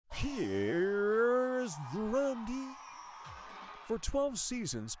Here's Wendy. For 12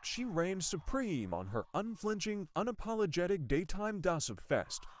 seasons, she reigned supreme on her unflinching, unapologetic daytime gossip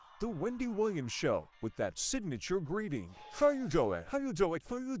fest, The Wendy Williams Show, with that signature greeting. How you doing? How you doing?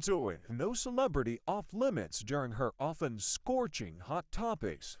 How you doing? No celebrity off limits during her often scorching hot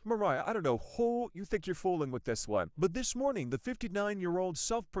topics. Mariah, I don't know who you think you're fooling with this one, but this morning, the 59-year-old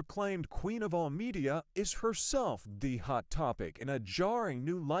self-proclaimed queen of all media is herself the hot topic in a jarring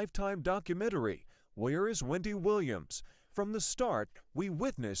new Lifetime documentary, Where is Wendy Williams? From the start, we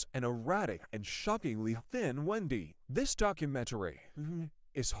witness an erratic and shockingly thin Wendy. This documentary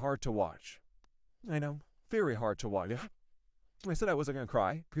is hard to watch. I know, very hard to watch. I said I wasn't going to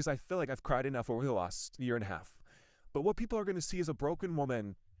cry because I feel like I've cried enough over the last year and a half. But what people are going to see is a broken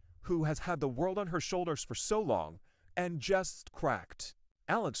woman who has had the world on her shoulders for so long and just cracked.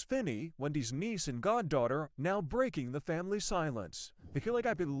 Alex Finney, Wendy's niece and goddaughter, now breaking the family silence. I feel like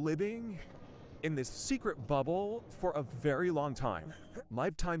I've been living in this secret bubble for a very long time.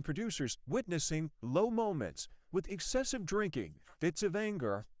 Lifetime producers witnessing low moments with excessive drinking, fits of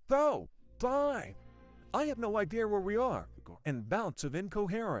anger, bye. I have no idea where we are, and bouts of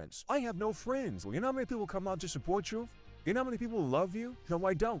incoherence. I have no friends. You know how many people come out to support you? You know how many people love you? No,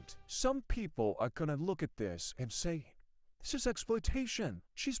 I don't. Some people are gonna look at this and say, this is exploitation.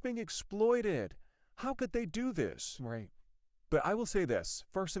 She's being exploited. How could they do this? Right. But I will say this,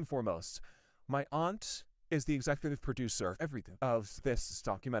 first and foremost, my aunt is the executive producer of this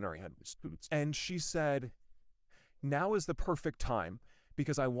documentary, and she said, now is the perfect time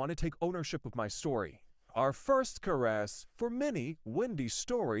because I want to take ownership of my story. Our first caress, for many, Wendy's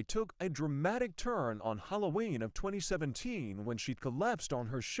story took a dramatic turn on Halloween of 2017 when she collapsed on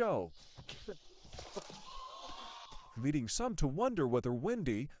her show, leading some to wonder whether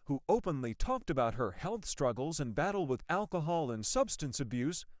Wendy, who openly talked about her health struggles and battle with alcohol and substance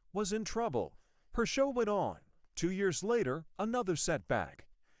abuse, was in trouble. Her show went on. 2 years later, another setback.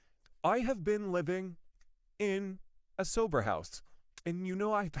 I have been living in a sober house, and you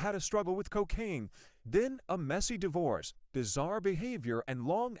know I've had a struggle with cocaine, then a messy divorce, bizarre behavior, and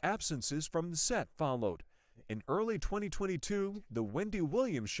long absences from the set followed. In early 2022, The Wendy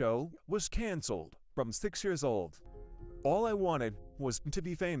Williams Show was canceled from 6 years old. All I wanted was to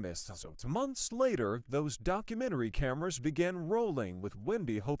be famous. So months later, those documentary cameras began rolling with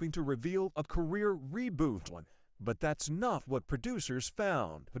Wendy hoping to reveal a career reboot. But that's not what producers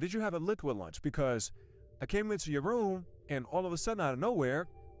found. But did you have a liquid lunch? Because I came into your room and all of a sudden out of nowhere,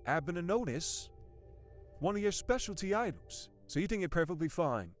 I happened to notice one of your specialty items. So you think it's perfectly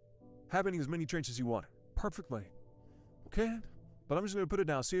fine having as many drinks as you want. Perfectly. Okay? But I'm just going to put it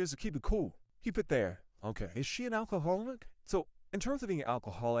down serious to keep it cool. Keep it there. Okay. Is she an alcoholic? So in terms of being an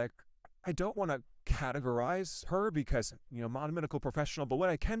alcoholic, I don't want to categorize her because, I'm not a medical professional, but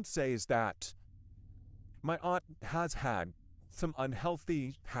what I can say is that my aunt has had some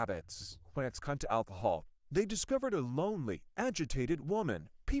unhealthy habits when it's come to alcohol. They discovered a lonely, agitated woman.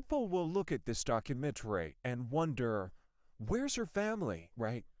 People will look at this documentary and wonder, where's her family,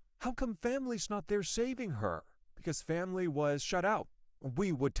 right? How come family's not there saving her? Because family was shut out.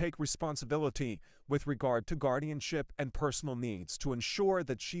 We would take responsibility with regard to guardianship and personal needs to ensure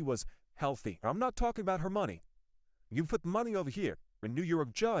that she was healthy. I'm not talking about her money. You put money over here. A New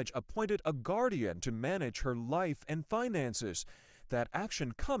York judge appointed a guardian to manage her life and finances. That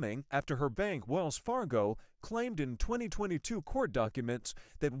action coming after her bank, Wells Fargo, claimed in 2022 court documents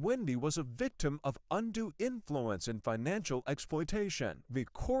that Wendy was a victim of undue influence and financial exploitation. The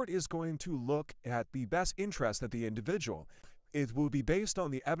court is going to look at the best interest of the individual. It will be based on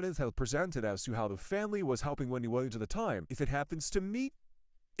the evidence that was presented as to how the family was helping Wendy Williams at the time. If it happens to me,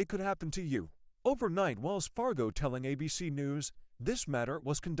 it could happen to you. Overnight, Wells Fargo telling ABC News this matter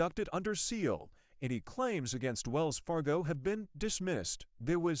was conducted under seal. Any claims against Wells Fargo have been dismissed.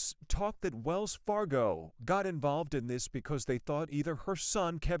 There was talk that Wells Fargo got involved in this because they thought either her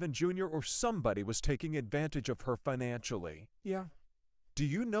son, Kevin Jr., or somebody was taking advantage of her financially. Yeah. Do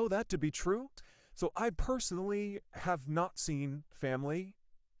you know that to be true? So I personally have not seen family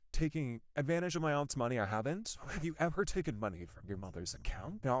taking advantage of my aunt's money. I haven't. Have you ever taken money from your mother's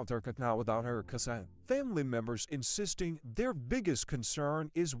account? Now without her consent. Family members insisting their biggest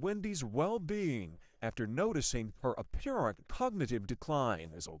concern is Wendy's well-being after noticing her apparent cognitive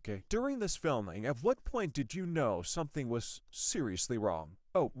decline is okay. During this filming, at what point did you know something was seriously wrong?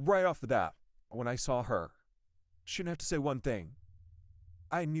 Oh, right off the bat, when I saw her. She didn't have to say one thing.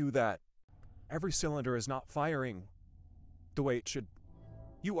 I knew that every cylinder is not firing the way it should.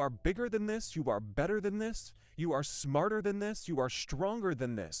 You are bigger than this, you are better than this, you are smarter than this, you are stronger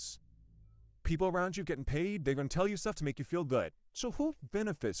than this. people around you getting paid. They're going to tell you stuff to make you feel good. So who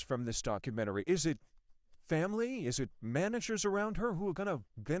benefits from this documentary? Is it family? Is it managers around her who are going to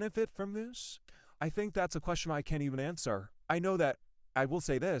benefit from this? I think that's a question I can't even answer. I know that, I will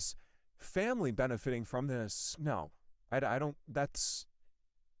say this, family benefiting from this, no. I don't,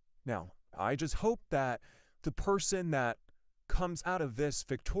 no. I just hope that the person that comes out of this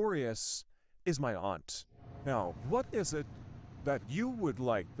victorious is my aunt. Now, what is it that you would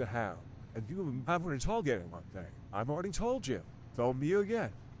like to have? And you haven't already told you one thing. I've already told you. Told me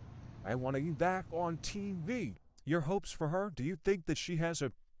again. I want to be back on TV. Your hopes for her? Do you think that she has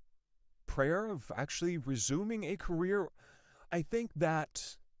a prayer of actually resuming a career? I think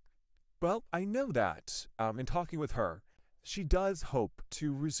that, well, I know that in talking with her, she does hope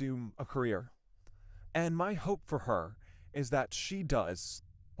to resume a career. And my hope for her is that she does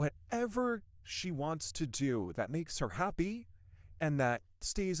whatever she wants to do that makes her happy and that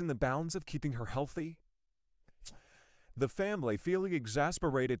stays in the bounds of keeping her healthy. The family, feeling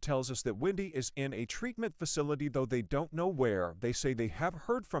exasperated, tells us that Wendy is in a treatment facility, though they don't know where. They say they have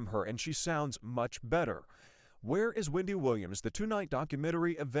heard from her and she sounds much better. Where is Wendy Williams? The 2-night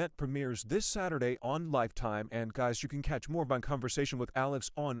documentary event premieres this Saturday on Lifetime. And guys, you can catch more of my conversation with Alex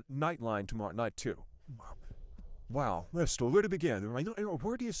on Nightline tomorrow night too. Wow, where to begin?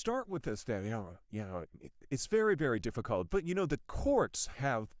 Where do you start with this then? It's very, very difficult. But the courts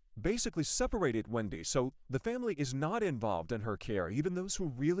have basically separated Wendy, so the family is not involved in her care, even those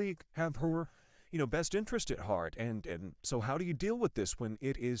who really have her, best interest at heart. And so how do you deal with this when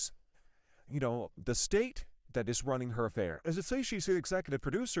it is, the state that is running her affair? As it says, she's the executive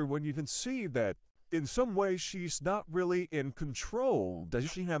producer, when you can see that in some way she's not really in control.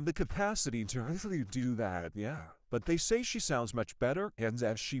 Does she have the capacity to really do that? Yeah. But they say she sounds much better and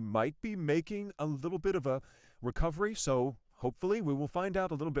that she might be making a little bit of a recovery, so hopefully we will find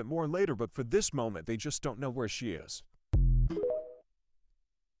out a little bit more later. But for this moment, they just don't know where she is.